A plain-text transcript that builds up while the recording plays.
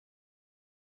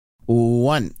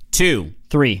1, 2,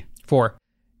 3, 4.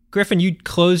 Griffin, you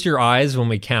close your eyes when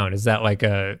we count. Is that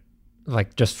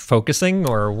like just focusing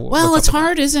or? Well, it's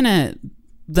hard, isn't it?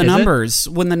 When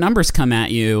the numbers come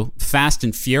at you fast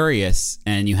and furious,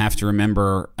 and you have to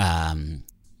remember,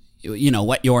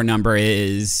 what your number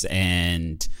is,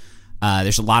 and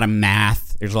there's a lot of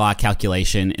math, there's a lot of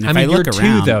calculation, and if I look you're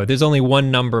around, 2 though, there's only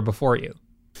one number before you.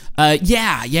 But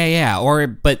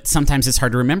sometimes it's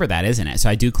hard to remember that, isn't it? So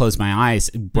I do close my eyes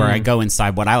where I go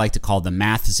inside what I like to call the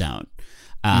math zone.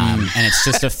 And it's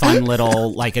just a fun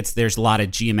little, there's a lot of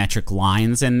geometric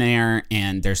lines in there,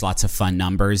 and there's lots of fun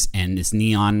numbers, and it's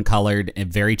neon colored,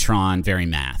 and very Tron, very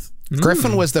math.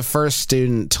 Griffin was the first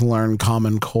student to learn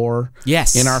Common Core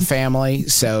in our family,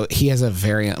 so he has a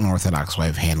very unorthodox way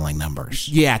of handling numbers.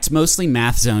 Yeah, it's mostly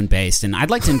math zone based, and I'd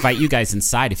like to invite you guys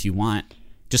inside if you want.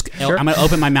 Sure. I'm going to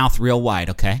open my mouth real wide,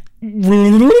 okay?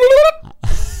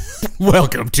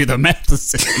 Welcome to the math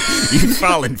zone. You've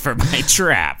fallen for my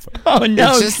trap. Oh,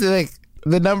 no. It's just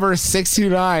the number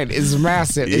 629 is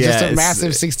massive. It's just a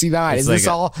massive 69.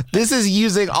 This is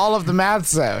using all of the math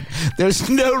zone. There's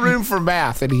no room for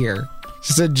math in here.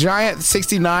 Just a giant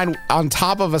 69 on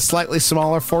top of a slightly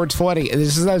smaller 420. And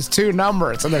it's just those two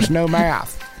numbers, and there's no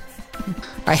math.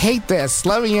 I hate this.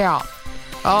 Let me out.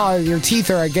 Oh, your teeth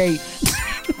are a gate.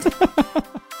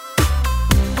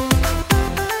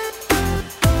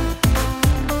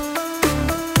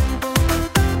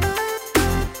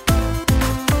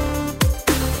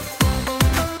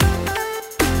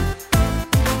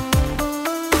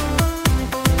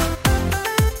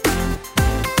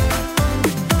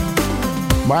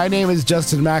 My name is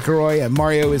Justin McElroy, and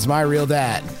Mario is my real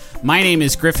dad. My name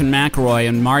is Griffin McElroy,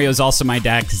 and Mario's also my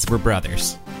dad because we're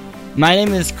brothers. My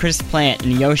name is Chris Plant,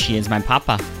 and Yoshi is my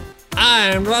papa.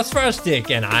 I'm Ross Farstick,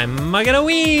 and I'm gonna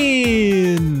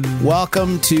win.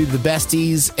 Welcome to The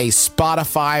Besties, a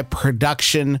Spotify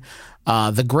production.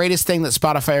 The greatest thing that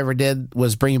Spotify ever did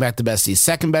was bringing back The Besties.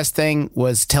 Second best thing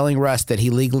was telling Russ that he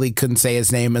legally couldn't say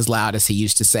his name as loud as he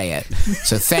used to say it.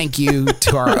 So thank you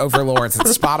to our overlords at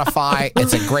Spotify.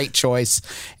 It's a great choice,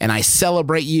 and I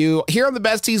celebrate you. Here on The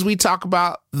Besties, we talk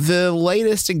about the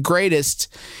latest and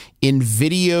greatest in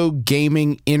video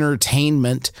gaming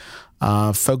entertainment,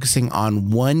 focusing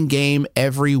on one game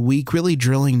every week, really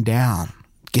drilling down,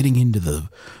 getting into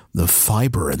the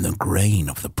fiber and the grain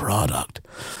of the product.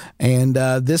 And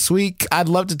this week, I'd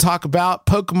love to talk about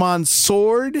Pokemon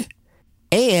Sword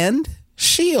and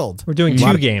Shield. We're doing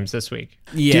 2 games this week.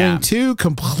 Yeah. Doing 2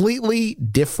 completely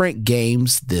different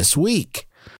games this week.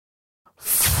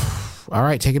 All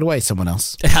right, take it away, someone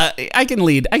else. I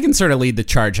can sort of lead the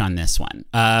charge on this one.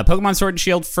 Pokemon Sword and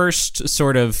Shield, first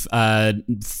sort of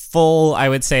full, I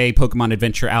would say, Pokemon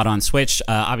adventure out on Switch.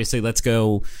 Obviously, Let's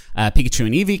Go Pikachu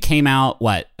and Eevee came out,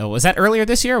 was that earlier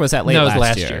this year or was that late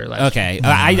last year? Okay.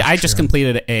 I just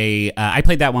completed I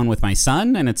played that one with my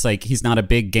son, and it's like he's not a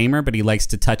big gamer, but he likes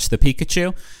to touch the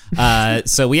Pikachu.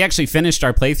 So we actually finished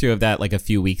our playthrough of that like a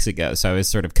few weeks ago. So I was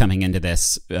sort of coming into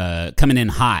this, coming in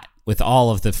hot with all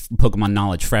of the Pokemon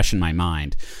knowledge fresh in my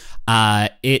mind.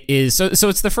 It is so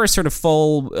it's the first sort of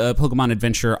full Pokemon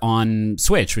adventure on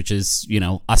Switch, which is,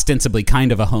 ostensibly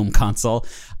kind of a home console.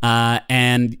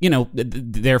 And,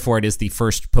 therefore it is the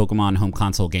first Pokemon home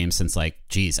console game since I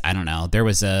don't know. There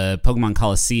was a Pokemon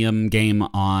Coliseum game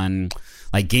on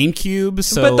GameCube.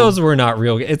 So, but those were not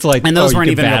real. It's and those weren't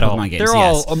even battle. real Pokemon games.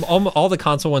 They're all the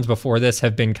console ones before this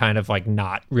have been kind of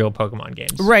not real Pokemon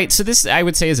games. Right. So this, I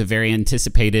would say, is a very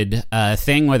anticipated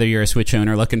thing, whether you're a Switch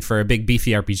owner looking for a big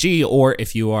beefy RPG, or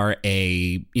if you are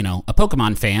a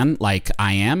Pokemon fan like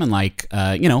I am,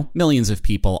 and millions of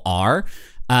people are.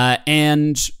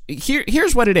 And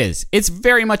here's what it is. It's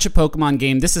very much a Pokemon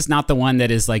game. This is not the one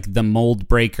that is the mold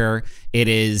breaker. It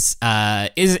is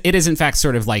in fact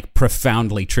sort of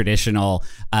profoundly traditional.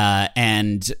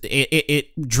 And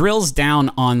it drills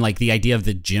down on the idea of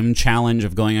the gym challenge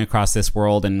of going across this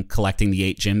world and collecting the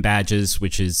 8 gym badges,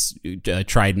 which is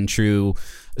tried and true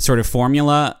sort of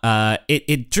formula.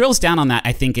 It drills down on that,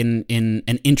 I think, in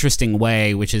an interesting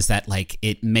way, which is that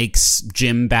it makes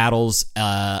gym battles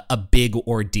a big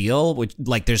ordeal, which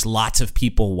there's lots of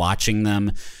people watching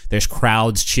them. There's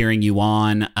crowds cheering you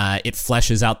on. It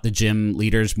fleshes out the gym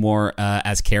leaders more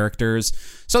as characters.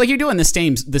 So you're doing the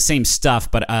same stuff,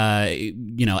 but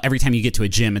every time you get to a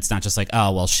gym, it's not just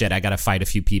oh well shit, I got to fight a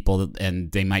few people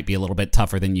and they might be a little bit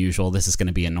tougher than usual. This is going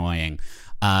to be annoying.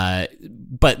 But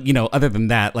other than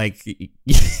that,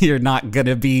 you're not going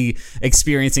to be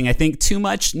experiencing, I think, too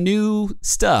much new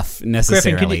stuff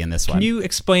necessarily. Griffin, in this one. Can you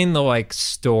explain the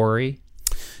story?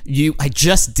 I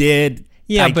just did.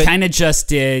 Yeah, I but kind of just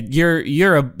did.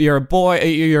 You're a boy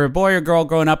or girl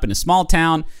growing up in a small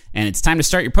town, and it's time to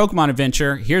start your Pokemon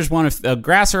adventure. Here's one of a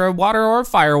grass or a water or a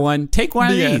fire one. Take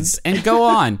one of these and go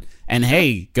on. And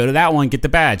hey, go to that one, get the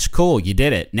badge. Cool, you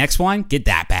did it. Next one, get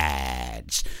that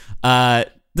badge.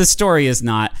 The story is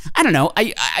not. I don't know.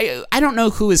 I don't know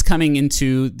who is coming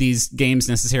into these games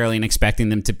necessarily and expecting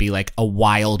them to be like a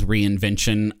wild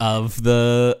reinvention of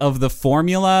the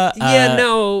formula. Yeah,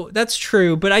 no, that's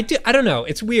true. But I don't know.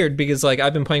 It's weird because like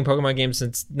I've been playing Pokemon games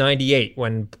since '98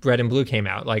 when Red and Blue came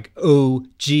out, like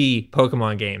OG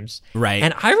Pokemon games. Right.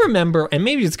 And I remember, and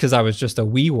maybe it's because I was just a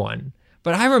wee one,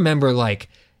 but I remember like,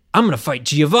 I'm going to fight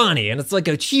Giovanni, and it's like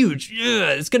a huge,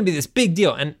 it's going to be this big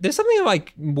deal. And there's something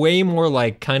like way more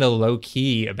like kind of low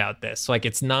key about this. Like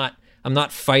I'm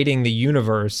not fighting the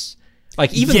universe.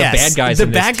 Like even the bad guys the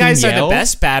in this, bad guys Team are Yell, the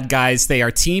best bad guys. They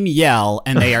are Team Yell,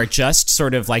 and they are just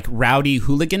sort of like rowdy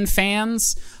hooligan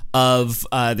fans of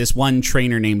this one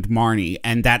trainer named Marnie,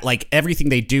 and that like everything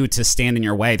they do to stand in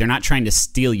your way, they're not trying to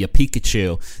steal your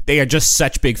Pikachu. They are just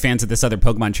such big fans of this other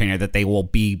Pokemon trainer that they will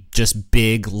be just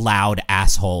big, loud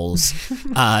assholes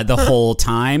the whole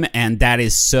time, and that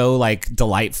is so like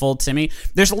delightful to me.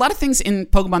 There's a lot of things in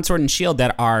Pokemon Sword and Shield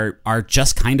that are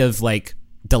just kind of like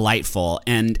delightful,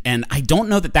 and I don't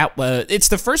know that it's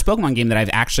the first Pokemon game that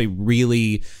I've actually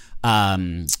really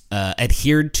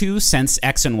adhered to since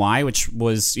X and Y, which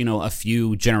was, you know, a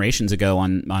few generations ago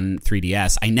on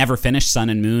 3DS. I never finished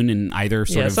Sun and Moon in either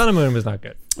sort of Sun and Moon was not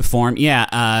good form.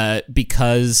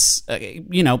 Because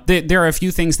you know, there are a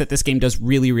few things that this game does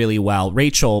really, really well.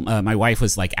 Rachel, my wife,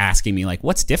 was like asking me like,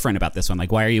 what's different about this one?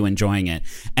 Like, why are you enjoying it?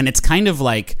 And it's kind of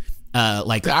like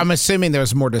I'm assuming there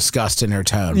was more disgust in her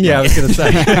tone. Yeah, I was gonna say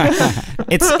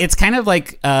it's kind of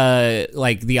like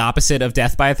the opposite of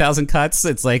Death by a Thousand Cuts.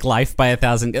 It's like Life by a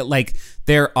Thousand. Like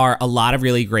there are a lot of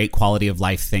really great quality of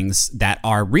life things that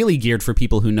are really geared for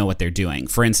people who know what they're doing.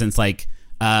 For instance, like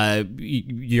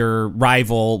your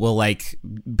rival will like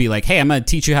be like, "Hey, I'm gonna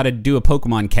teach you how to do a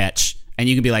Pokemon catch," and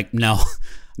you can be like, "No,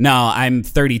 I'm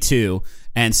 32."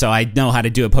 And so I know how to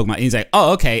do a Pokemon. And he's like,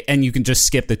 oh, okay. And you can just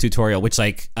skip the tutorial, which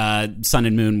like Sun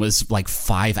and Moon was like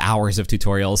 5 hours of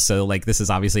tutorials. So like this is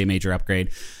obviously a major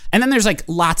upgrade. And then there's like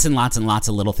lots and lots and lots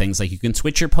of little things. Like you can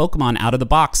switch your Pokemon out of the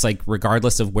box, like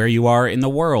regardless of where you are in the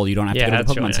world. You don't have to go to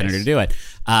the Pokemon really Center nice to do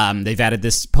it. They've added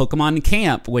this Pokemon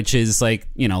Camp, which is like,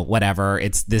 you know, whatever.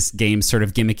 It's this game's sort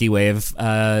of gimmicky way of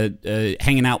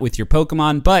hanging out with your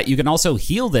Pokemon, but you can also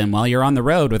heal them while you're on the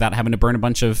road without having to burn a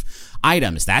bunch of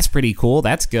items. That's pretty cool.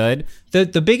 That's good.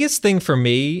 The biggest thing for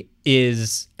me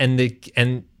is, and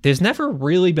there's never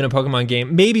really been a Pokemon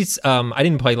game. Maybe I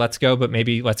didn't play Let's Go, but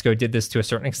maybe Let's Go did this to a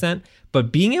certain extent.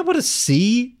 But being able to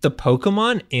see the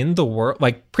Pokemon in the world,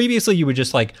 like previously you would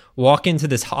just like walk into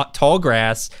this tall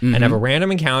grass and have a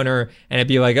random encounter, and it'd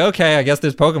be like, okay, I guess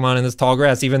there's Pokemon in this tall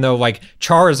grass, even though like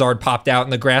Charizard popped out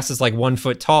and the grass is like 1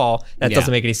 foot tall. That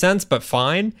doesn't make any sense, but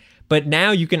fine. But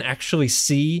now you can actually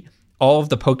see all of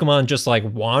the Pokemon just like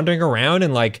wandering around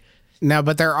and like. No,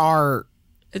 but there are.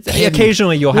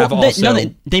 Occasionally you'll have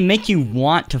they make you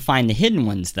want to find the hidden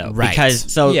ones though, right?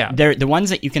 Because they're the ones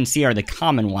that you can see are the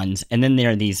common ones, and then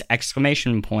there are these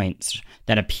exclamation points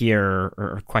that appear,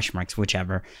 or question marks,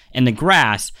 whichever, in the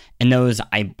grass, and those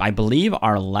I believe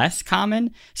are less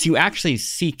common. So you actually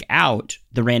seek out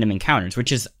the random encounters,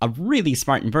 which is a really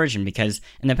smart inversion, because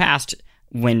in the past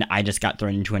when I just got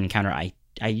thrown into an encounter, I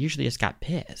usually just got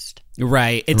pissed.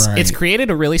 Right. It's created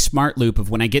a really smart loop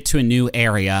of when I get to a new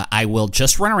area, I will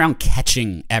just run around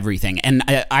catching everything. And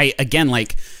I again,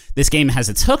 like, this game has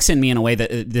its hooks in me in a way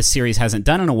that this series hasn't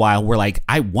done in a while, where like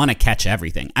I want to catch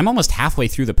everything. I'm almost halfway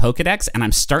through the Pokedex, and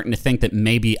I'm starting to think that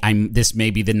maybe this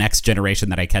may be the next generation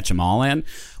that I catch them all in,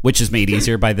 which is made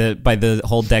easier by the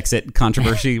whole Dexit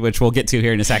controversy, which we'll get to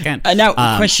here in a second. Now,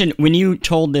 question: when you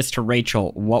told this to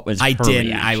Rachel, what was her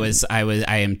reaction? I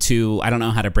don't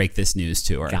know how to break this news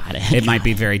to her. Got it. It might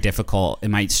be very difficult. It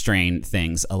might strain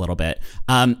things a little bit.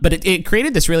 But it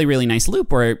created this really, really nice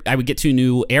loop where I would get to a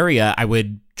new area, I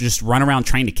would just run around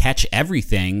trying to catch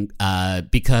everything,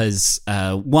 because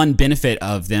one benefit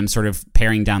of them sort of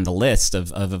paring down the list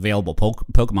of available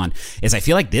Pokemon is I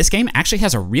feel like this game actually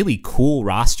has a really cool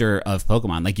roster of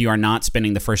Pokemon. Like, you are not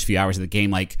spending the first few hours of the game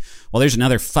like, well, there's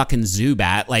another fucking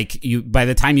Zubat. Like, by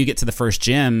the time you get to the first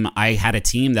gym, I had a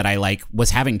team that I like was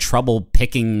having trouble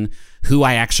picking who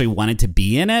I actually wanted to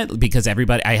be in it, because I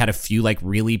had a few like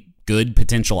really good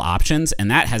potential options,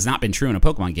 and that has not been true in a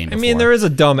Pokemon game before. I mean, there is a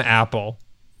dumb apple.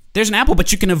 There's an apple,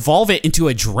 but you can evolve it into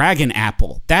a dragon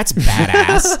apple. That's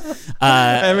badass.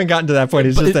 I haven't gotten to that point.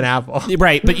 It's just an apple.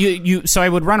 Right, but so I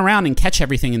would run around and catch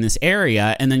everything in this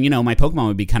area, and then, my Pokemon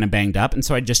would be kind of banged up, and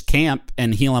so I'd just camp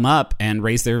and heal them up and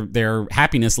raise their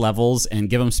happiness levels and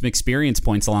give them some experience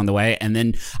points along the way, and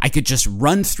then I could just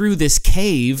run through this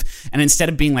cave, and instead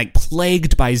of being, like,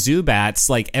 plagued by Zubats,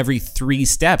 like, every 3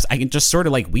 steps, I can just sort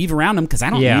of, like, weave around them because I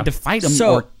don't need to fight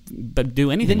them but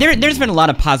do anything. There's been a lot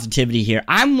of positivity here.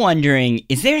 I'm wondering,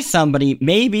 is there somebody,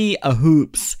 maybe a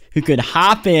Hoops, who could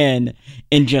hop in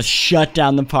and just shut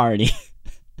down the party?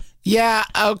 Yeah,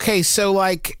 okay, so,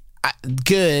 like,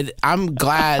 good. I'm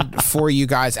glad for you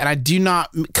guys, and I do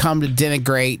not come to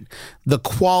denigrate the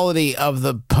quality of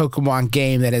the Pokemon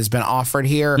game that has been offered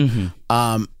here.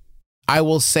 Mm-hmm. I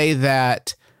will say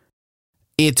that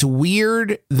it's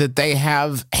weird that they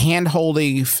have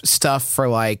hand-holding stuff for,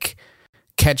 like,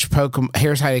 catch Pokemon.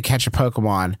 Here's how to catch a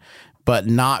Pokemon, but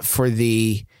not for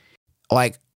the,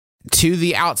 like, to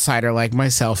the outsider like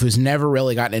myself who's never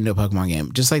really gotten into a Pokemon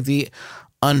game. Just like the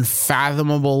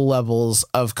unfathomable levels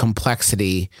of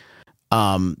complexity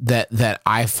that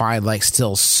I find, like,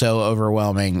 still so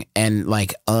overwhelming and,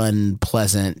 like,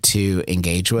 unpleasant to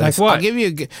engage with. Like what? I'll give you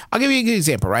a good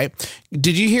example, right?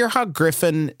 Did you hear how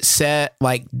Griffin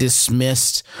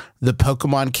dismissed the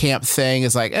Pokemon camp thing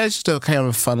as like, it's just a kind of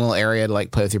a fun little area to,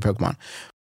 like, play with your Pokemon?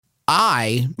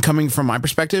 Coming from my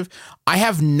perspective, I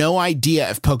have no idea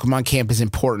if Pokemon camp is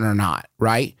important or not,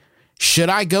 right? Should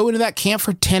I go into that camp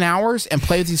for 10 hours and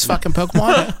play with these fucking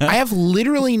Pokemon? I have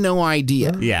literally no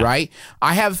idea, right?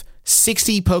 I have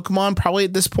 60 Pokemon probably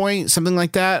at this point, something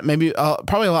like that. Maybe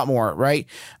probably a lot more, right?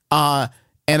 And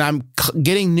I'm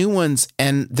getting new ones,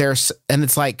 and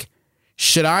it's like,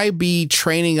 should I be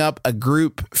training up a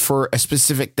group for a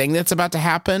specific thing that's about to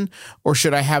happen, or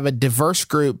should I have a diverse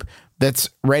group that's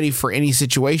ready for any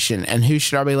situation? And who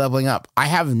should I be leveling up? I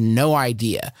have no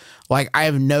idea. Like, I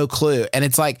have no clue. And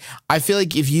it's like, I feel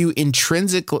like if you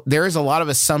there is a lot of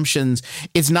assumptions.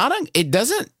 It's not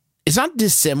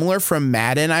dissimilar from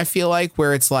Madden, I feel like,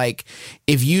 where it's like,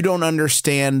 if you don't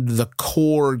understand the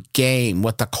core game,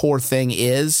 what the core thing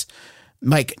is,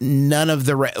 like, none of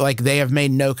the they have made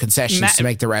no concessions to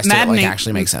make the rest of it, like,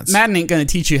 actually make sense. Madden ain't going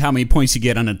to teach you how many points you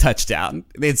get on a touchdown.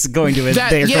 It's going to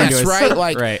right?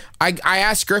 Like, right. I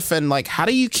asked Griffin, like, how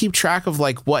do you keep track of,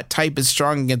 like, what type is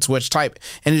strong against which type?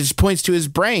 And it just points to his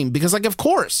brain, because, like, of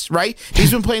course, right?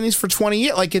 He's been playing these for 20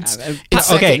 years. Like, it's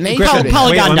okay.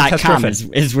 Polygon.com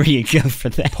is where you go for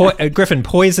that. Griffin,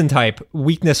 poison type,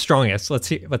 weakness strongest. Let's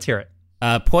hear it.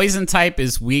 Poison type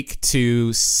is weak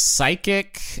to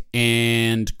psychic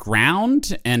and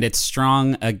ground, and it's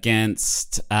strong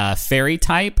against fairy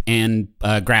type and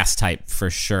grass type for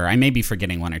sure. I may be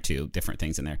forgetting 1 or 2 different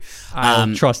things in there.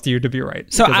 I'll trust you to be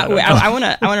right. So I want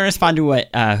to respond to what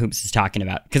Hoops is talking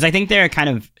about, because I think there are kind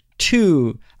of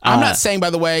 2. I'm not saying, by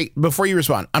the way, before you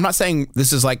respond, I'm not saying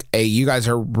this is like you guys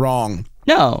are wrong.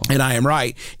 No. And I am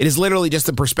right. It is literally just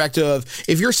the perspective of,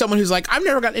 if you're someone who's like, I've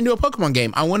never gotten into a Pokemon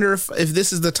game, I wonder if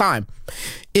this is the time.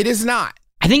 It is not.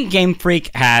 I think Game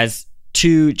Freak has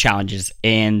 2 challenges,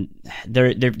 and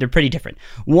they're pretty different.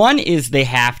 One is they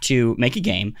have to make a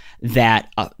game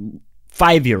that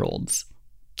 5-year-olds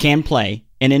can play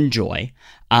and enjoy,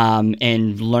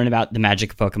 and learn about the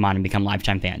magic of Pokemon and become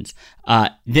lifetime fans.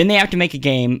 Then they have to make a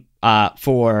game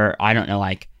for, I don't know,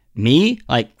 like, me,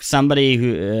 like somebody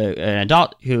who, an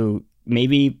adult who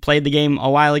maybe played the game a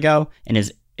while ago and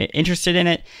is interested in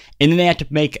it. And then they have to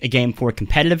make a game for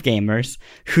competitive gamers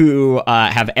who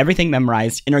have everything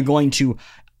memorized and are going to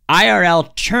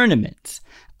IRL tournaments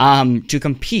to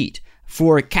compete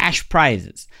for cash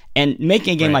prizes. And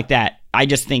making a game like that, I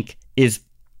just think, is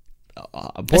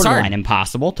borderline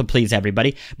impossible to please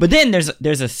everybody. But then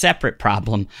there's a separate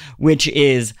problem, which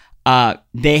is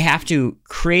they have to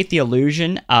create the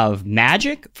illusion of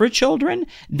magic for children,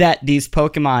 that these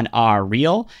Pokemon are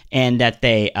real and that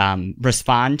they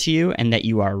respond to you and that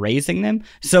you are raising them.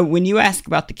 So when you ask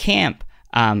about the camp,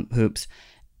 Hoops,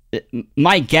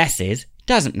 my guess is it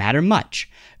doesn't matter much.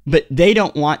 But they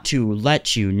don't want to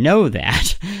let you know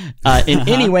that in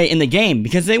any way in the game,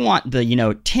 because they want the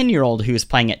 10-year-old who's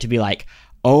playing it to be like,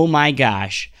 oh my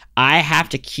gosh, I have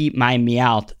to keep my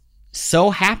Meowth so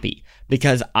happy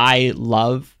because I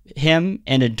love him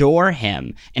and adore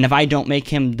him. And if I don't make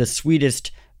him the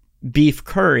sweetest beef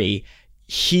curry,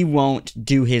 he won't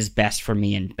do his best for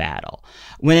me in battle.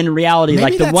 When in reality,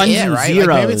 maybe like the ones and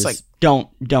zeros like, don't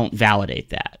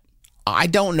validate that. I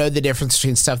don't know the difference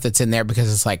between stuff that's in there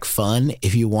because it's like fun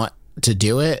if you want to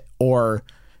do it, or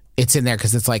it's in there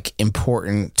because it's like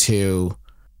important to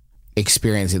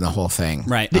experiencing the whole thing.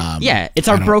 Right. Yeah, it's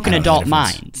our broken adult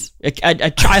minds.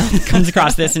 A child comes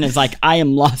across this and is like, I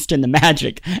am lost in the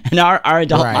magic. And our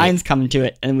adult minds come to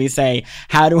it and we say,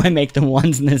 how do I make the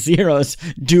ones and the zeros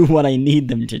do what I need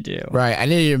them to do? Right. I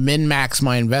need to min-max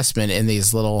my investment in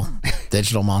these little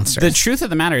digital monsters. The truth of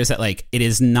the matter is that, like, it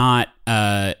is not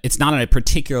it's not a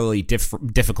particularly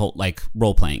difficult, like,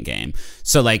 role-playing game.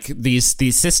 So, like, these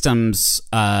systems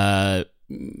that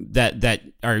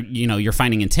are, you know, you're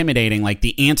finding intimidating, like,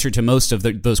 the answer to most of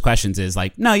those questions is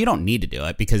like, no, you don't need to do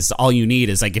it, because all you need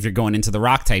is, like, if you're going into the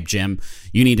rock type gym,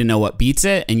 you need to know what beats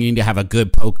it, and you need to have a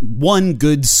good one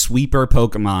good sweeper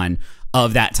Pokemon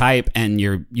of that type, and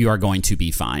you are going to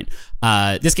be fine.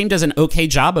 This game does an okay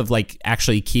job of, like,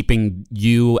 actually keeping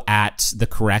you at the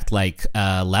correct, like,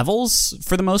 levels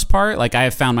for the most part. Like, I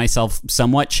have found myself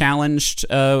somewhat challenged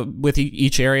with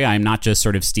each area. I'm not just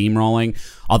sort of steamrolling,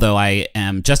 although I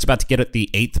am just about to get at the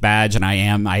 8th badge, and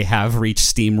I have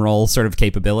reached steamroll sort of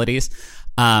capabilities.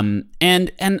 And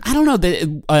I don't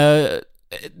know,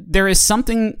 there is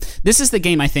something. This is the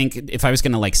game, I think, if I was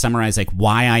going to, like, summarize, like,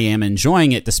 why I am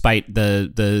enjoying it despite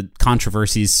the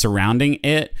controversies surrounding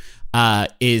it,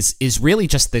 is really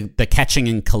just the catching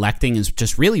and collecting is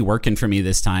just really working for me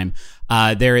this time.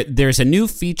 There's a new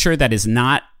feature that is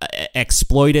not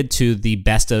exploited to the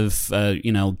best of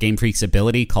Game Freak's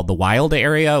ability, called the Wild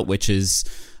Area, which is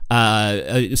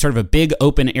sort of a big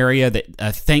open area that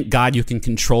thank God you can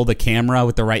control the camera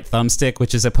with the right thumbstick,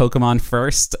 which is a Pokemon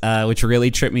first, which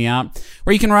really tripped me out,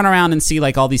 where you can run around and see,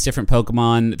 like, all these different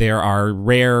Pokemon. There are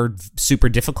rare, super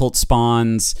difficult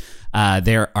spawns.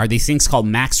 There are these things called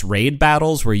max raid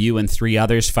battles, where you and 3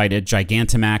 others fight a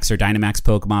Gigantamax or Dynamax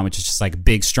Pokemon, which is just like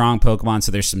big, strong Pokemon.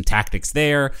 So there's some tactics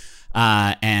there.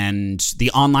 And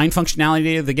the online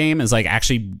functionality of the game is, like,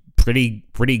 actually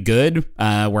pretty good,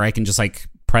 where I can just, like,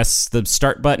 press the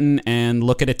start button and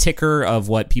look at a ticker of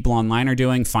what people online are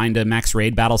doing, find a max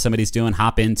raid battle somebody's doing,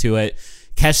 hop into it,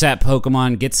 catch that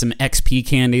Pokemon, get some XP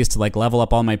candies to, like, level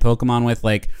up all my Pokemon with.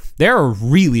 Like, there are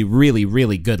really, really,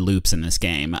 really good loops in this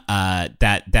game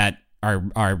that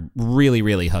are really,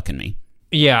 really hooking me.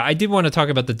 Yeah, I did want to talk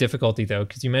about the difficulty, though,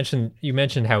 because you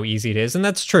mentioned how easy it is, and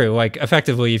that's true. Like,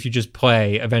 effectively, if you just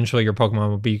play, eventually your Pokemon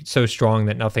will be so strong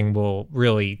that nothing will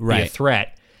really be a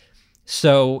threat.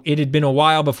 So it had been a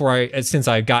while since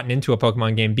I had gotten into a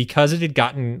Pokemon game, because it had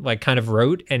gotten, like, kind of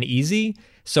rote and easy.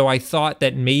 So I thought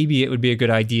that maybe it would be a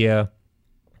good idea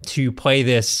to play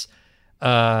this.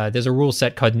 There's a rule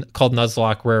set called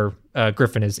Nuzlocke where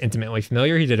Griffin is intimately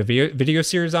familiar. He did a video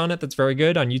series on it that's very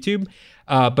good on YouTube.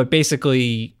 But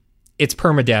basically, it's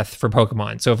permadeath for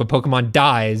Pokemon. So if a Pokemon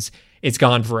dies, it's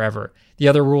gone forever. The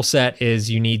other rule set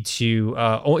is you need to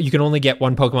you can only get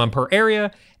 1 Pokemon per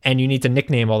area, and you need to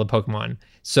nickname all the Pokemon.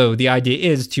 So the idea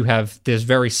is to have this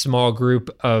very small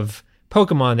group of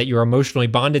Pokemon that you're emotionally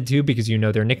bonded to because you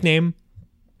know their nickname.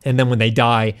 And then when they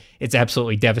die, it's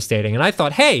absolutely devastating. And I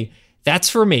thought, hey, that's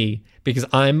for me, because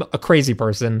I'm a crazy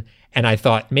person. And I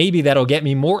thought maybe that'll get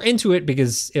me more into it,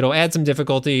 because it'll add some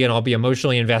difficulty and I'll be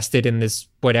emotionally invested in this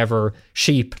whatever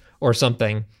sheep or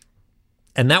something.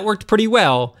 And that worked pretty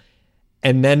well.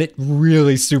 And then it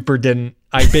really super didn't.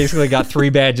 I basically got 3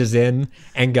 badges in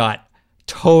and got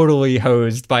totally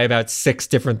hosed by about 6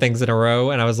 different things in a row.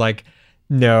 And I was like,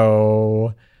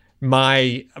 no,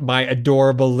 my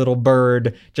adorable little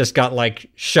bird just got, like,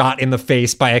 shot in the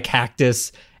face by a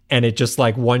cactus, and it just,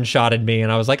 like, one-shotted me.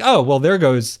 And I was like, oh, well, there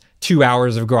goes 2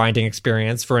 hours of grinding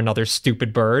experience for another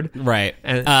stupid bird. Right.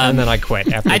 And then I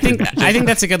quit after I think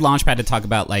that's a good launchpad to talk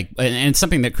about, like, and it's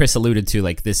something that Chris alluded to,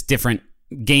 like, this different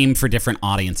game for different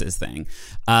audiences thing.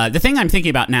 The thing I'm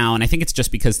thinking about now, and I think it's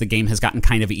just because the game has gotten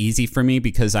kind of easy for me,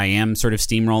 because I am sort of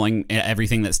steamrolling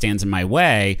everything that stands in my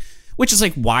way, which is,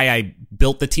 like, why I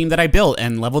built the team that I built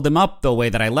and leveled them up the way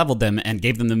that I leveled them and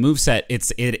gave them the moveset.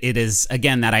 It is,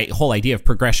 again, that whole idea of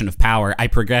progression of power. I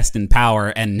progressed in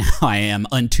power, and now I am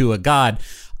unto a god.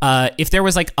 If there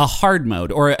was, like, a hard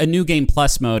mode or a new game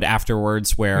plus mode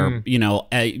afterwards where,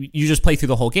 you just play through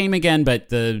the whole game again, but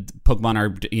the Pokemon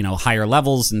are, higher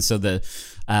levels. And so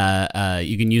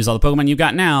you can use all the Pokemon you've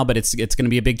got now, but it's going to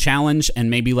be a big challenge. And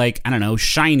maybe, like, I don't know,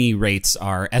 shiny rates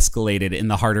are escalated in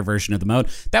the harder version of the mode.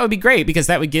 That would be great, because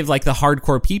that would give, like, the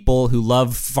hardcore people who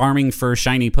love farming for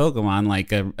shiny Pokemon,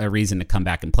 like, a reason to come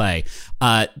back and play.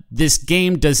 This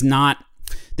game has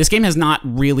not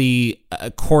really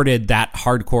courted that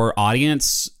hardcore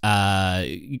audience,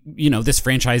 this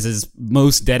franchise's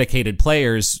most dedicated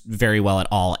players very well at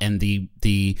all. And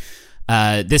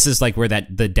this is, like, where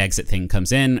the Dexit thing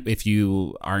comes in. If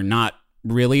you are not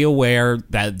really aware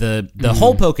that the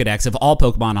whole Pokedex of all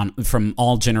Pokemon from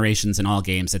all generations and all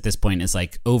games at this point is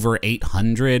like over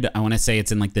 800. I want to say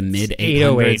it's in like the mid 800s.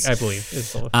 808, I believe.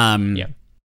 It's yeah.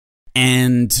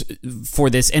 And for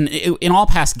this, and in all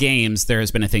past games, there has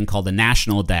been a thing called the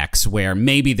National Dex, where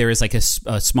maybe there is like a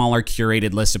smaller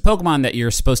curated list of Pokemon that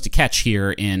you're supposed to catch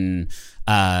here in,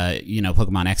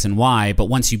 Pokemon X and Y. But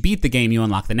once you beat the game, you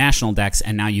unlock the National Dex,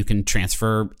 and now you can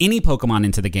transfer any Pokemon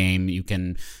into the game.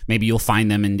 You'll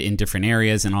find them in different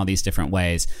areas in all these different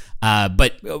ways.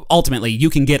 But ultimately, you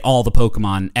can get all the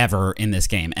Pokemon ever in this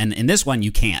game. And in this one,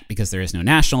 you can't because there is no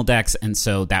National Dex. And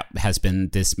so that has been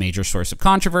this major source of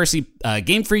controversy.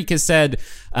 Game Freak has said,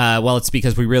 it's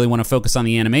because we really want to focus on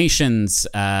the animations.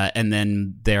 And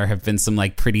then there have been some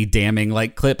like pretty damning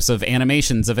like clips of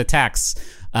animations of attacks.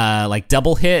 Like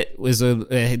Double Hit was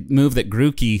a move that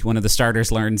Grookey, one of the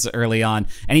starters, learns early on,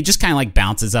 and he just kind of like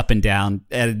bounces up and down,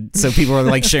 and so people are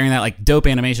like sharing that like dope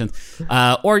animations.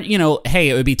 Hey,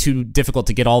 it would be too difficult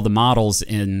to get all the models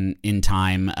in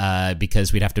time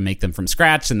because we'd have to make them from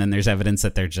scratch, and then there's evidence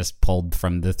that they're just pulled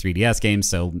from the 3DS game.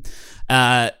 So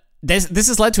this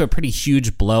has led to a pretty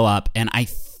huge blow up, and I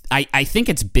think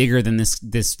it's bigger than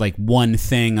this like one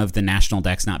thing of the National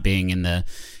Dex not being in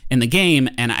the game,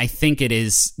 and I think it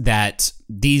is that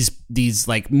these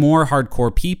like more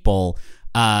hardcore people,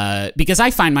 because I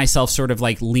find myself sort of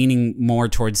like leaning more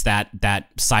towards that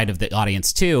side of the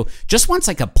audience too, just wants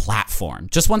like a platform,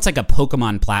 just wants like a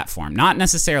Pokemon platform, not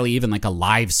necessarily even like a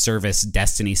live service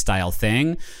Destiny style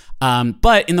thing.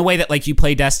 But in the way that like you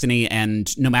play Destiny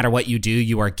and no matter what you do,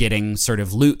 you are getting sort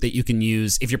of loot that you can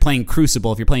use. If you're playing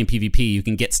Crucible, if you're playing PvP, you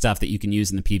can get stuff that you can use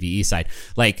in the PvE side.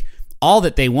 Like all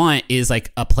that they want is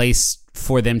like a place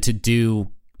for them to do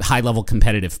high level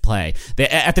competitive play.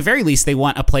 At the very least, they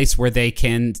want a place where they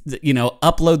can,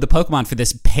 upload the Pokemon for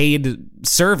this paid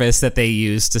service that they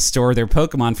use to store their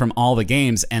Pokemon from all the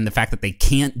games. And the fact that they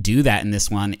can't do that in this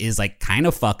one is like kind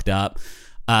of fucked up.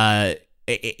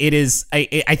 It is.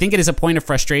 I think it is a point of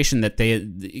frustration that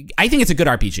I think it's a good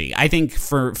RPG. I think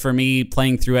for me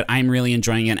playing through it, I'm really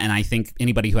enjoying it, and I think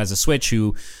anybody who has a Switch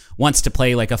who wants to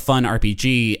play like a fun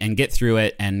RPG and get through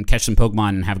it and catch some Pokemon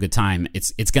and have a good time,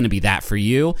 it's going to be that for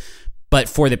you. But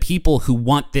for the people who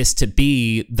want this to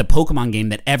be the Pokemon game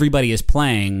that everybody is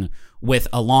playing with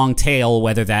a long tail,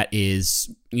 whether that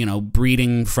is,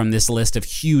 breeding from this list of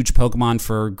huge Pokemon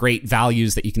for great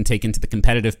values that you can take into the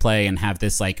competitive play and have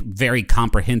this like very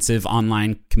comprehensive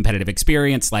online competitive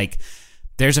experience, like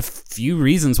there's a few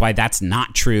reasons why that's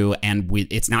not true, and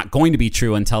it's not going to be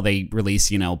true until they release,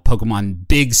 Pokemon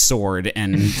Big Sword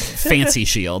and Fancy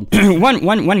Shield.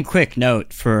 One quick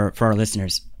note for our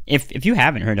listeners. If you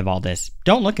haven't heard of all this,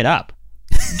 don't look it up.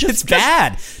 It's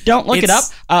bad. Don't look it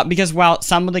up because while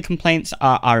some of the complaints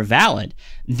are valid,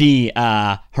 the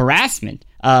harassment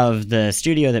of the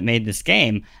studio that made this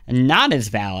game not as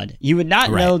valid. You would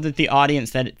not know that the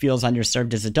audience that it feels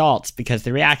underserved is adults because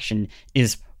the reaction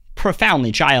is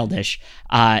profoundly childish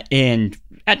and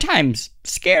at times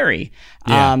scary.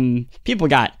 Yeah. People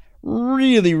got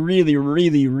really, really,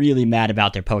 really, really mad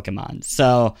about their Pokemon.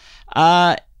 So,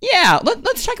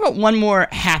 let's talk about one more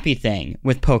happy thing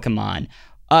with Pokemon.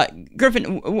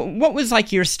 Griffin, what was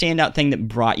like your standout thing that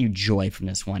brought you joy from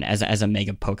this one as a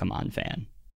mega Pokemon fan?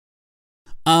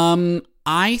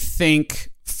 I think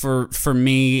for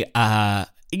me,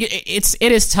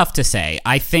 it is tough to say.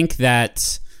 I think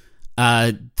that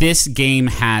this game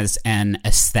has an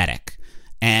aesthetic,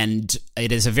 and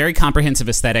it is a very comprehensive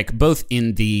aesthetic, both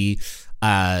in the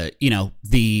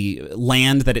the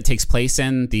land that it takes place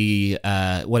in, the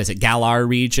Galar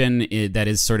region that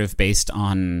is sort of based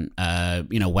on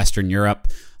Western Europe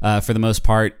for the most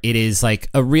part. It is like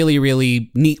a really, really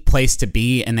neat place to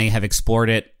be, and they have explored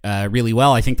it really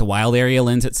well. I think the wild area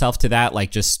lends itself to that,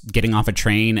 like just getting off a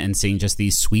train and seeing just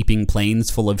these sweeping plains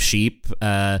full of sheep,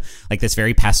 like this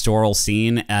very pastoral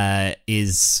scene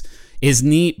is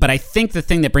neat. But I think the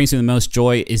thing that brings me the most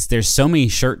joy is there's so many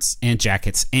shirts and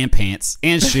jackets and pants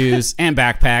and shoes and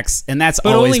backpacks, and that's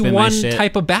but always only been one my shit.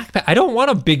 type of backpack. I don't want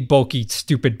a big bulky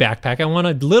stupid backpack. I want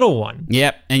a little one.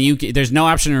 Yep, and there's no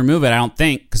option to remove it, I don't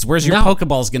think, because where's your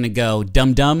Pokeballs gonna go,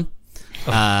 dum dum?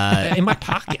 In my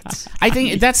pockets. I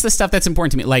think that's the stuff that's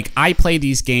important to me. Like, I play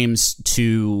these games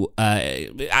to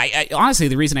I honestly,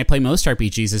 the reason I play most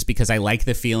RPGs is because I like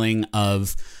the feeling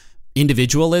of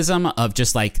individualism, of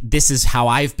just like, this is how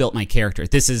I've built my character.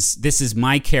 This is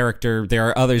my character. There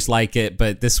are others like it,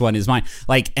 but this one is mine.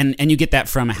 Like, and you get that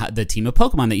from the team of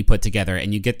Pokemon that you put together,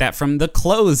 and you get that from the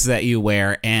clothes that you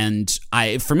wear. And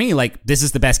for me, like, this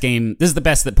is the best game. This is the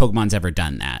best that Pokemon's ever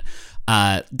done that.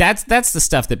 That's the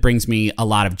stuff that brings me a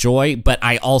lot of joy, but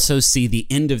I also see the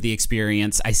end of the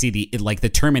experience. I see the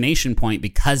termination point,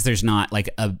 because there's not like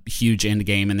a huge end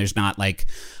game and there's not like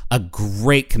a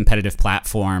great competitive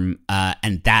platform,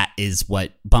 and that is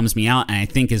what bums me out, and I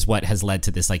think is what has led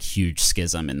to this like huge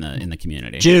schism in the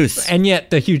community. Juice. And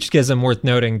yet the huge schism, worth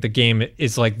noting, the game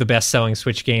is like the best selling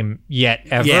Switch game yet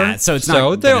ever. Yeah, so it's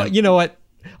not gonna, you know what?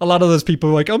 A lot of those people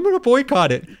are like, I'm going to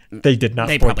boycott it. They did not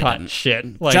boycott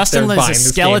shit. Like, Justin is a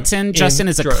skeleton. Justin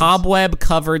is a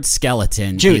cobweb-covered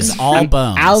skeleton. Juice. He's all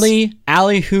bones.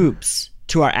 Alley hoops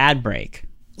to our ad break.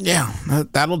 Yeah,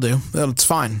 that'll do. It's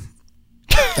fine.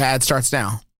 The ad starts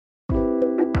now.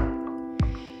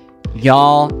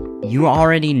 Y'all, you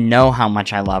already know how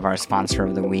much I love our sponsor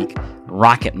of the week,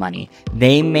 Rocket Money.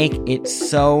 They make it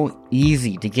so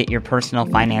easy to get your personal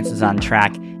finances on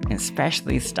track, and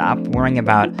especially stop worrying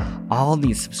about all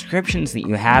these subscriptions that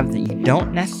you have that you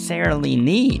don't necessarily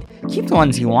need. Keep the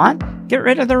ones you want, get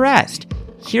rid of the rest.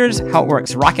 Here's how it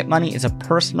works. Rocket Money is a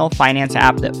personal finance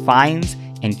app that finds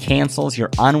and cancels your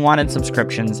unwanted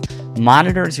subscriptions,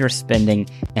 monitors your spending,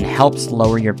 and helps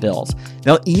lower your bills.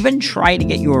 They'll even try to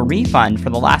get you a refund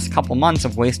for the last couple months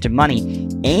of wasted money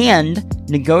and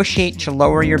negotiate to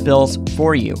lower your bills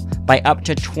for you by up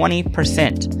to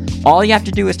 20%. All you have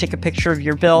to do is take a picture of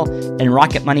your bill, and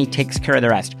Rocket Money takes care of the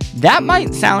rest. That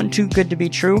might sound too good to be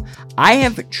true. I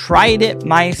have tried it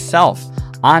myself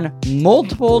on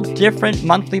multiple different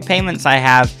monthly payments I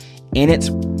have, and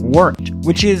it's worked,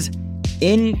 which is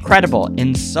incredible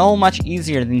and so much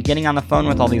easier than getting on the phone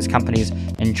with all these companies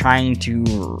and trying to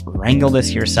wrangle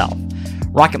this yourself.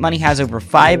 Rocket Money has over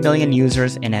 5 million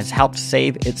users and has helped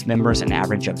save its members an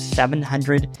average of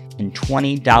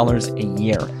 $720 a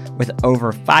year, with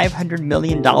over $500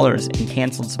 million in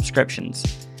canceled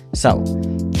subscriptions. So,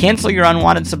 cancel your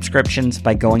unwanted subscriptions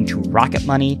by going to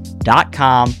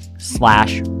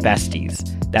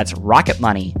rocketmoney.com/besties. That's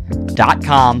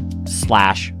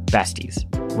rocketmoney.com/besties.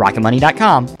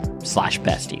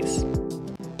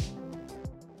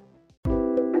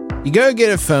 rocketmoney.com/besties. You go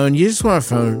get a phone. You just want a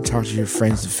phone to talk to your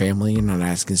friends and family. You're not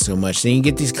asking so much. Then you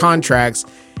get these contracts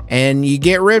and you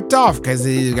get ripped off because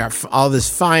they've got all this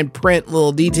fine print,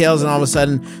 little details, and all of a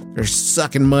sudden they're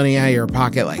sucking money out of your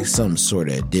pocket like some sort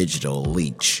of digital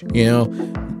leech. You know,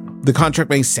 the contract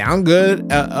may sound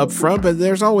good up front, but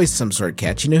there's always some sort of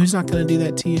catch. You know who's not going to do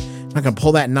that to you? Not going to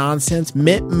pull that nonsense?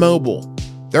 Mint Mobile.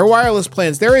 Their wireless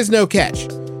plans, there is no catch.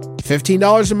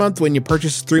 $15 a month when you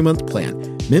purchase a 3-month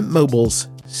plan. Mint Mobile's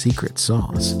secret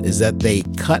sauce is that they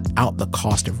cut out the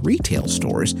cost of retail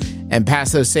stores and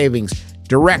pass those savings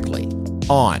directly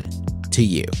on to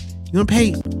you. You want to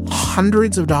pay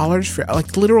hundreds of dollars for,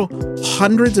 like literal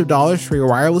hundreds of dollars for your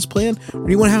wireless plan? Or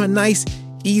do you want to have a nice,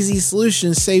 easy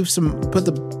solution, save some, put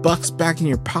the bucks back in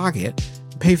your pocket,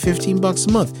 pay $15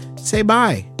 a month? Say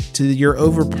bye to your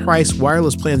overpriced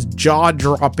wireless plan's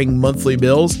jaw-dropping monthly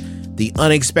bills, the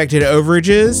unexpected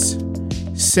overages.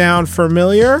 Sound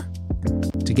familiar?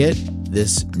 To get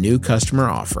this new customer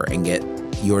offer and get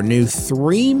your new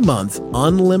 3-month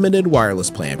unlimited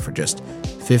wireless plan for just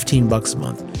 $15 a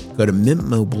month, go to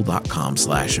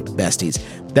mintmobile.com/besties.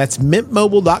 That's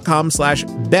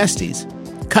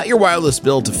mintmobile.com/besties. Cut your wireless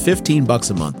bill to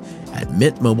 $15 a month at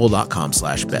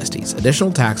mintmobile.com/besties.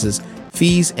 Additional taxes,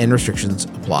 fees, and restrictions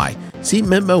apply. See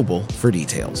Mint Mobile for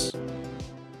details.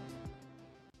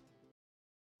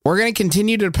 We're going to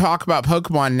continue to talk about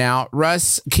Pokemon now.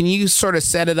 Russ, can you sort of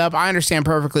set it up? I understand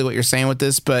perfectly what you're saying with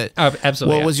this, but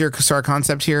absolutely, what was your sort of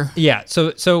concept here? Yeah,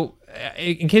 so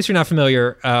in case you're not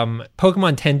familiar,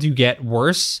 Pokemon tend to get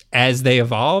worse as they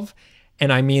evolve.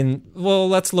 And I mean, well,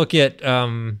 let's look at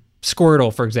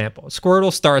Squirtle, for example.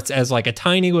 Squirtle starts as like a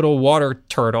tiny little water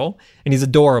turtle, and he's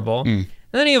adorable.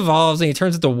 And then he evolves and he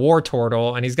turns into War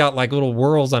Turtle, and he's got like little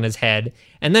whirls on his head.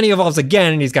 And then he evolves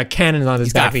again and he's got cannons on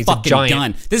his back. He's got a fucking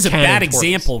gun. This is a bad tortoise.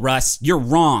 example, Russ. You're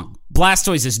wrong.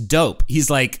 Blastoise is dope. He's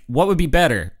like, what would be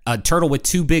better? A turtle with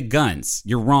 2 big guns.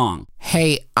 You're wrong.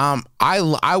 Hey,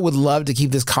 I would love to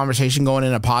keep this conversation going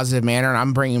in a positive manner, and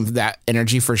I'm bringing that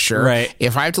energy for sure. Right.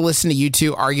 If I have to listen to you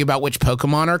two argue about which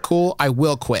Pokemon are cool, I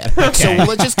will quit. Okay. So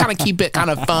let's just kind of keep it kind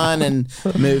of fun and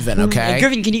moving, okay?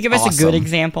 Griffin, can you give us a good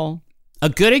example? A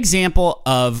good example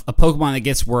of a Pokemon that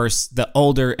gets worse the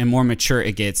older and more mature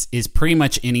it gets is pretty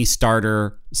much any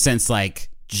starter since like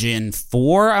Gen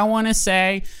 4, I want to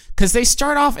say, because they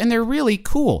start off and they're really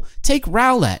cool. Take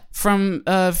Rowlet from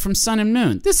Sun and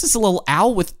Moon. This is a little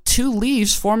owl with 2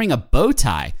 leaves forming a bow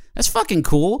tie. That's fucking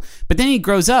cool. But then he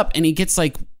grows up and he gets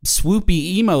like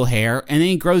swoopy emo hair, and then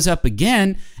he grows up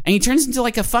again and he turns into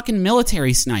like a fucking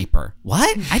military sniper.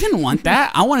 What? I didn't want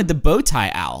that. I wanted the bow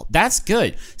tie owl. That's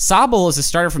good. Sobble is a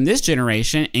starter from this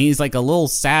generation, and he's like a little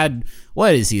sad.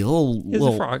 What is he? He's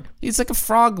a frog. He's like a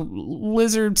frog,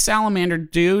 lizard, salamander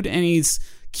dude, and he's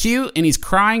cute and he's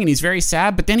crying and he's very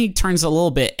sad. But then he turns a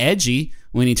little bit edgy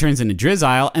when he turns into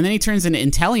Drizzile, and then he turns into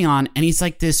Inteleon, and he's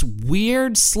like this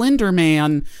weird Slender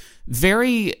Man,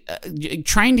 very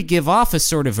trying to give off a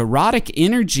sort of erotic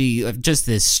energy of just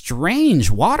this strange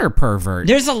water pervert.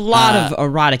 There's a lot of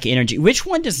erotic energy. Which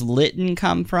one does Litten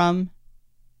come from?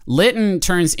 Litten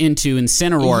turns into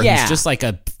Incineroar, who's just like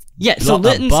a so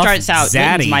Litten starts out,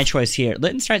 zaddy. Litten's my choice here.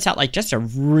 Litten starts out like just a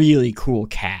really cool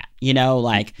cat, you know,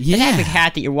 like the type of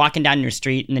cat that you're walking down your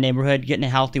street in the neighborhood, getting a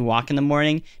healthy walk in the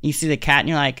morning, and you see the cat and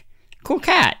you're like, cool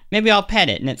cat, maybe I'll pet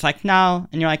it. And it's like, no.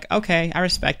 And you're like, okay, I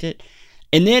respect it.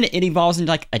 And then it evolves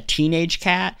into like a teenage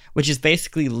cat, which is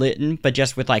basically Litten, but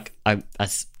just with like a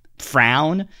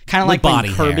frown. Kind of like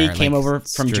when Kirby came over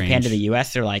from Japan to the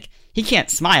US. They're like, he can't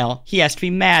smile. He has to be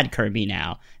mad Kirby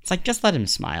now. It's like, just let him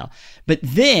smile. But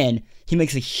then he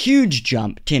makes a huge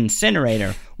jump to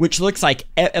Incinerator, which looks like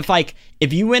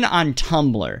if you went on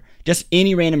Tumblr, just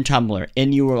any random Tumblr,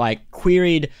 and you were like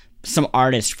queried some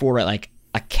artist for like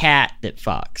a cat that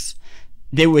fucks,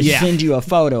 they would send you a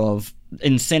photo of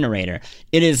Incinerator.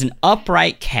 It is an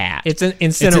upright cat. It's an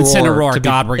Incineroar.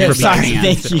 God, we're gonna sorry,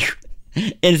 thank you.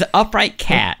 It is an upright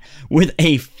cat with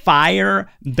a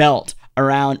fire belt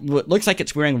around what looks like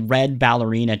it's wearing red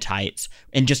ballerina tights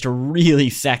and just a really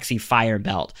sexy fire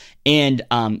belt and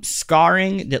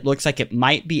scarring that looks like it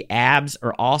might be abs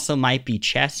or also might be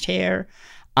chest hair.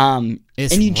 And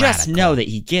you just know that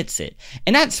he gets it,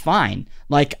 and that's fine.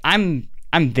 Like I'm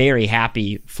very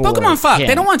happy for Pokemon fuck. him.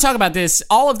 They don't want to talk about this.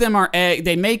 All of them are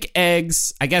they make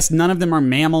eggs. I guess none of them are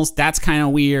mammals. That's kind of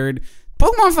weird.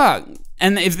 Pokemon fuck.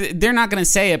 And if they're not going to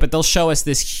say it, but they'll show us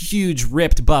this huge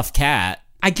ripped buff cat.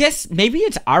 I guess maybe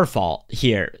it's our fault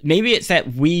here. Maybe it's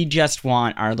that we just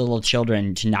want our little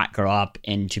children to not grow up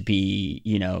and to be,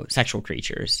 you know, sexual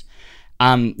creatures.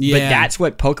 But that's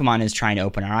what Pokemon is trying to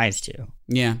open our eyes to.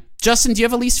 Yeah. Justin, do you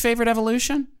have a least favorite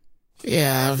evolution?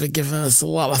 Yeah, I've given this a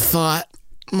lot of thought.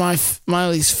 My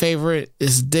least favorite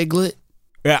is Diglett,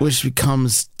 which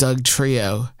becomes Doug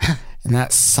Trio. And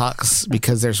that sucks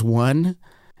because there's one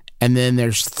and then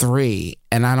there's three.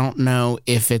 And I don't know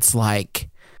if it's like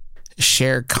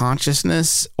shared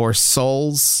consciousness or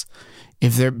souls,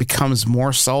 if there becomes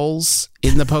more souls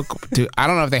in the Pokemon. I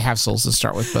don't know if they have souls to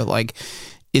start with, but like,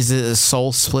 is it a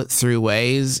soul split through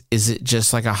ways? Is it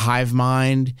just like a hive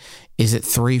mind? Is it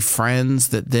three friends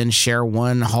that then share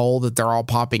one hole that they're all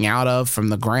popping out of from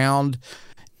the ground?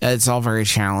 It's all very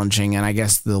challenging, and I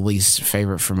guess the least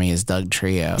favorite for me is Doug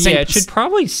Trio. Yeah, it should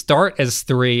probably start as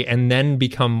three and then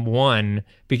become one,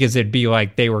 because it'd be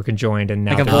like they were conjoined and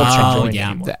now like they're not conjoined yeah.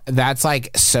 anymore. That's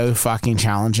like so fucking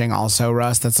challenging also,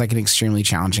 Russ. That's like an extremely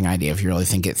challenging idea if you really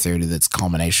think it through, to this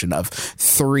culmination of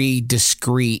three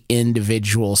discrete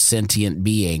individual sentient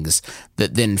beings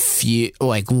that then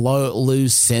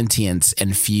lose sentience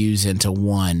and fuse into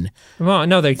one. Well,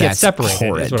 no, they get That's separated,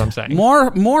 horrid. is what I'm saying.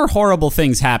 More horrible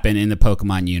things happen in the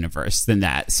Pokemon universe than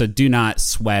that, so do not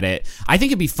sweat it. I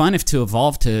think it'd be fun if to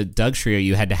evolve to Doug Trio,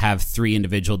 you had to have three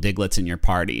individual Digletts in your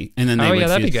party, and then they would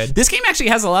that'd fuse. be good. This game actually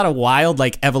has a lot of wild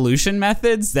like evolution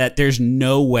methods that there's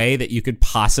no way that you could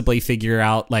possibly figure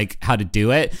out like how to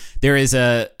do it. There is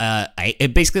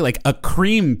basically like a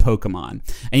cream Pokemon,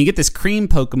 and you get this cream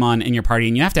Pokemon in your party,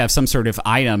 and you have to have some sort of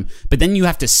item, but then you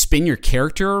have to spin your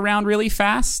character around really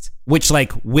fast, which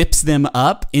like whips them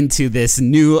up into this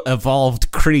new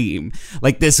evolved cream,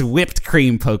 like this whipped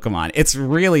cream Pokemon. It's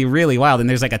really, really wild. And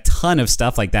there's like a ton of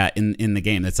stuff like that in the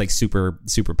game that's like super,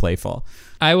 super playful.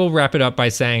 I will wrap it up by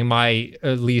saying my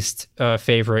least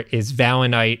favorite is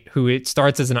Valinite, who it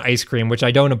starts as an ice cream, which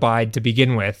I don't abide to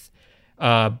begin with,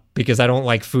 because I don't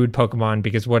like food Pokemon,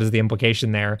 because what is the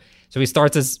implication there? So he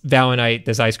starts as Valinite,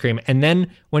 this ice cream, and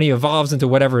then when he evolves into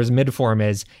whatever his midform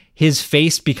is, his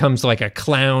face becomes like a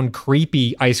clown,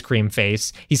 creepy ice cream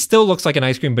face. He still looks like an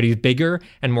ice cream, but he's bigger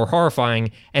and more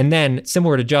horrifying. And then,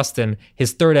 similar to Justin,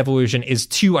 his third evolution is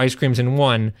two ice creams in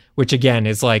one, which again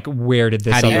is like, where did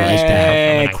this other ice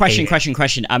cream come from?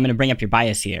 Question. I'm going to bring up your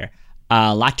bias here.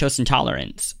 Lactose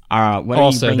intolerance. What are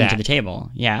Also you bringing that. to the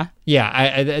table? Yeah.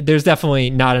 Yeah, there's definitely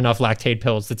not enough lactate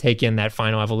pills to take in that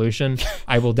final evolution.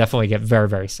 I will definitely get very,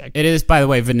 very sick. It is, by the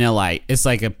way, Vanillite. It's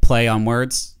like a play on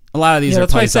words. A lot of these are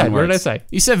that's what I plays said. on What words. did I say?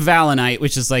 You said Valinite,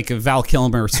 which is like a Val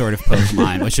Kilmer sort of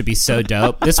Pokemon, which would be so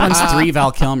dope. This one's three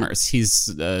Val Kilmers.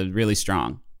 He's really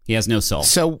strong. He has no soul.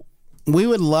 So we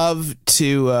would love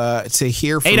to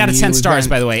hear from you. 8 out of 10 stars,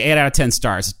 by the way. 8 out of 10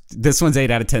 stars. This one's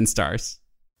 8 out of 10 stars.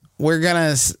 We're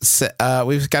gonna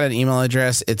we've got an email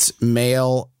address. It's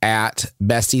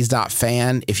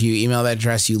mail@besties.fan. If you email that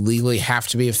address, you legally have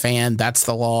to be a fan. That's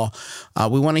the law.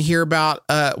 We want to hear about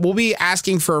we'll be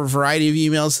asking for a variety of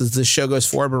emails as the show goes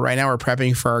forward, but right now we're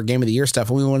prepping for our game of the year stuff,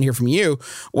 and we want to hear from you.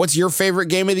 What's your favorite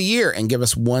game of the year? And give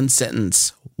us one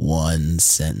sentence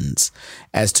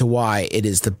as to why it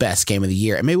is the best game of the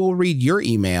year. And maybe we'll read your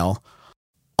email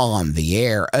on the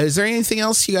air. Is there anything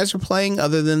else you guys are playing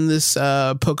other than this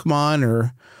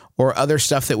Pokemon or other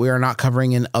stuff that we are not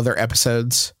covering in other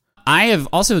episodes? I have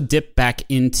also dipped back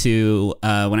into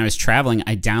when I was traveling.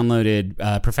 I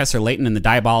downloaded Professor Layton and the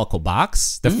Diabolical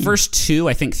Box. The first two,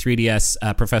 I think, 3DS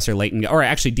Professor Layton, or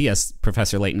actually DS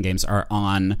Professor Layton games are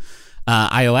on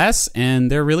iOS, and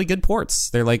they're really good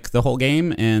ports. They're like the whole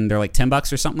game, and they're like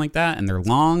 $10 or something like that, and they're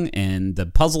long, and the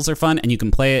puzzles are fun, and you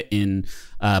can play it in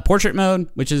portrait mode,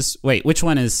 which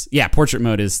one is? Yeah, portrait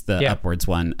mode is the upwards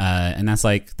one, and that's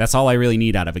all I really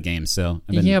need out of a game. So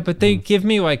but they give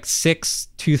me like 6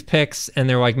 toothpicks, and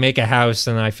they're like, make a house,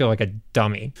 and I feel like a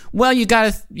dummy. Well,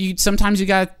 sometimes you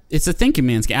got. It's a thinking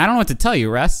man's game. I don't know what to tell you,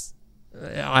 Russ.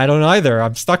 I don't either.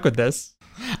 I'm stuck with this.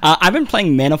 I've been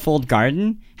playing Manifold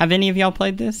Garden. Have any of y'all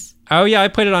played this? Oh yeah, I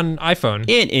played it on iPhone.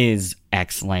 It is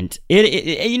excellent.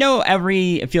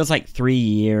 It feels like 3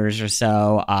 years or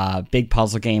so, a big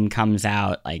puzzle game comes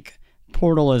out. Like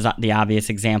Portal is the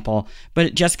obvious example, but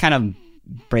it just kind of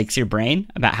breaks your brain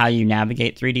about how you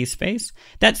navigate 3D space.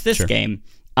 That's this game.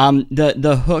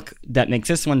 The hook that makes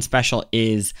this one special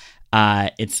is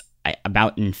it's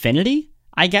about infinity,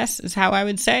 I guess is how I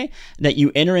would say, that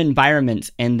you enter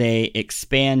environments and they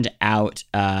expand out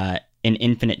in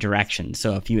infinite directions.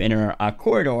 So if you enter a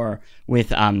corridor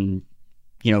with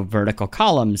vertical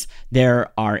columns,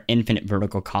 there are infinite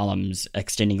vertical columns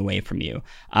extending away from you.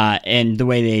 And the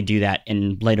way they do that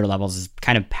in later levels is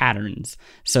kind of patterns.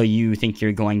 So you think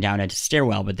you're going down a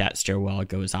stairwell, but that stairwell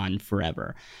goes on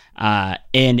forever.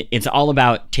 And it's all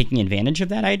about taking advantage of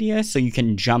that idea, so you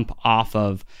can jump off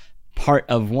of part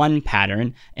of one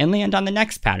pattern and land on the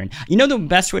next pattern. The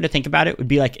best way to think about it would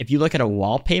be like if you look at a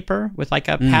wallpaper with like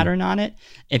a pattern on it,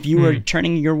 if you were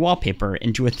turning your wallpaper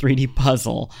into a 3D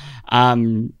puzzle,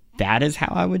 that is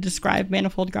how I would describe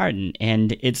Manifold Garden,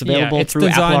 and it's available through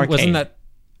Apple Arcade.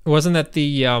 Wasn't that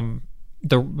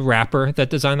the rapper that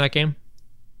designed that game?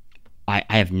 I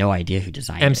have no idea who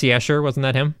designed MC Escher, wasn't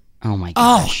that him? Oh my gosh.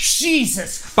 Oh,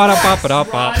 Jesus.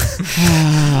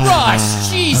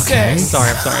 Russ, Jesus. Okay. I'm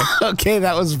sorry. Okay,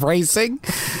 that was bracing.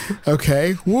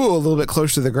 Okay. Woo, a little bit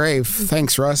close to the grave.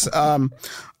 Thanks, Russ. I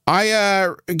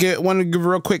want to give a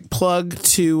real quick plug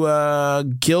to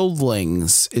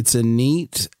Guildlings. It's a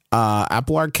neat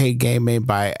Apple Arcade game made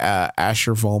by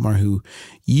Asher Vollmer, who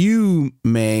you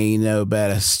may know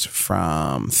best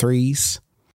from Threes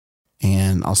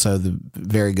and also the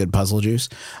very good Puzzle Juice.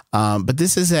 But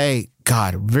this is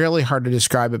really hard to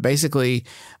describe, but basically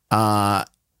a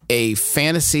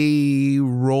fantasy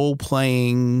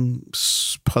role-playing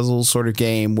puzzle sort of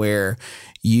game where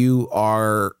you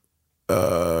are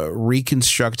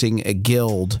reconstructing a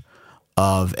guild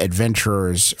of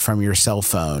adventurers from your cell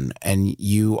phone, and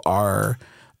you are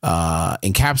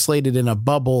encapsulated in a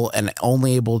bubble and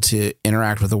only able to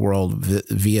interact with the world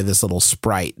via this little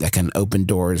sprite that can open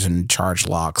doors and charge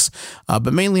locks,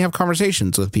 but mainly have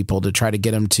conversations with people to try to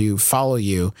get them to follow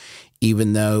you,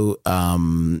 even though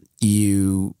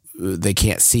they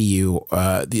can't see you.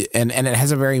 And it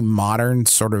has a very modern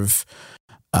sort of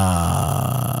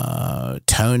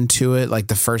tone to it. Like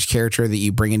the first character that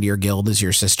you bring into your guild is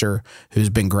your sister, who's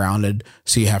been grounded,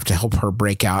 so you have to help her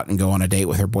break out and go on a date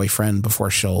with her boyfriend before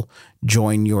she'll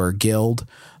join your guild.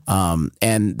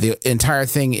 And the entire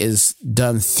thing is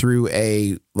done through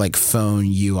a phone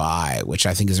UI, which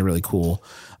I think is a really cool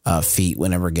feat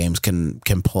whenever games can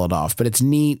pull it off. But it's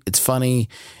neat, it's funny,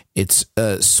 it's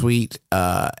sweet,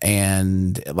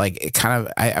 and it kind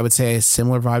of, I would say a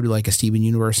similar vibe to like a Steven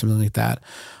Universe, something like that.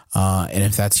 And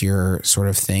if that's your sort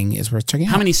of thing, is worth checking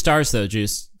out. How many stars though,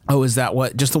 Juice? Oh, is that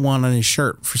what? Just the one on his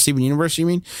shirt for Steven Universe? You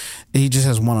mean he just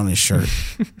has one on his shirt?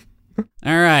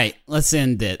 All right, let's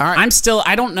end it. All right.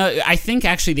 I don't know. I think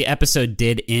actually the episode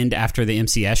did end after the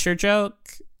MC Escher joke.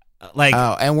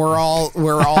 And we're all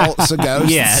so ghosts.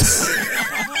 Yes.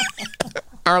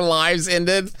 Our lives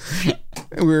ended.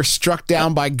 We were struck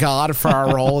down by God for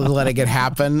our role in letting it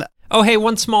happen. Oh, hey,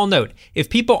 one small note. If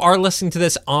people are listening to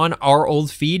this on our old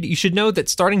feed, you should know that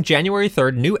starting January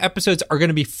 3rd, new episodes are going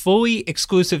to be fully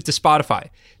exclusive to Spotify.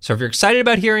 So if you're excited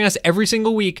about hearing us every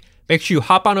single week, make sure you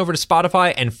hop on over to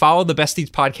Spotify and follow the Besties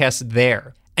podcast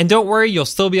there. And don't worry, you'll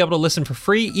still be able to listen for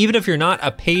free, even if you're not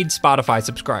a paid Spotify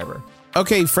subscriber.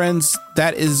 Okay, friends,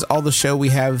 that is all the show we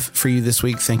have for you this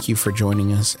week. Thank you for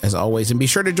joining us, as always. And be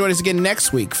sure to join us again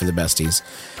next week for the besties.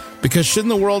 Because shouldn't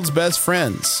the world's best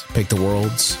friends pick the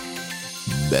world's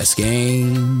best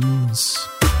games?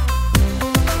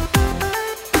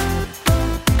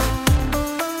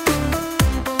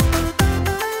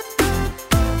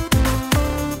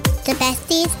 The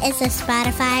Besties is a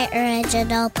Spotify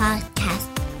original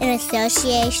podcast in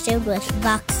association with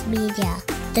Vox Media.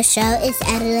 The show is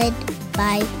edited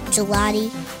by Jelani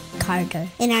Carter,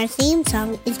 and our theme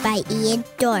song is by Ian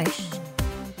Dorsch.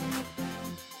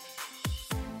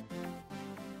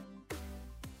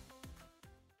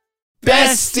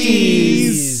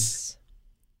 Besties!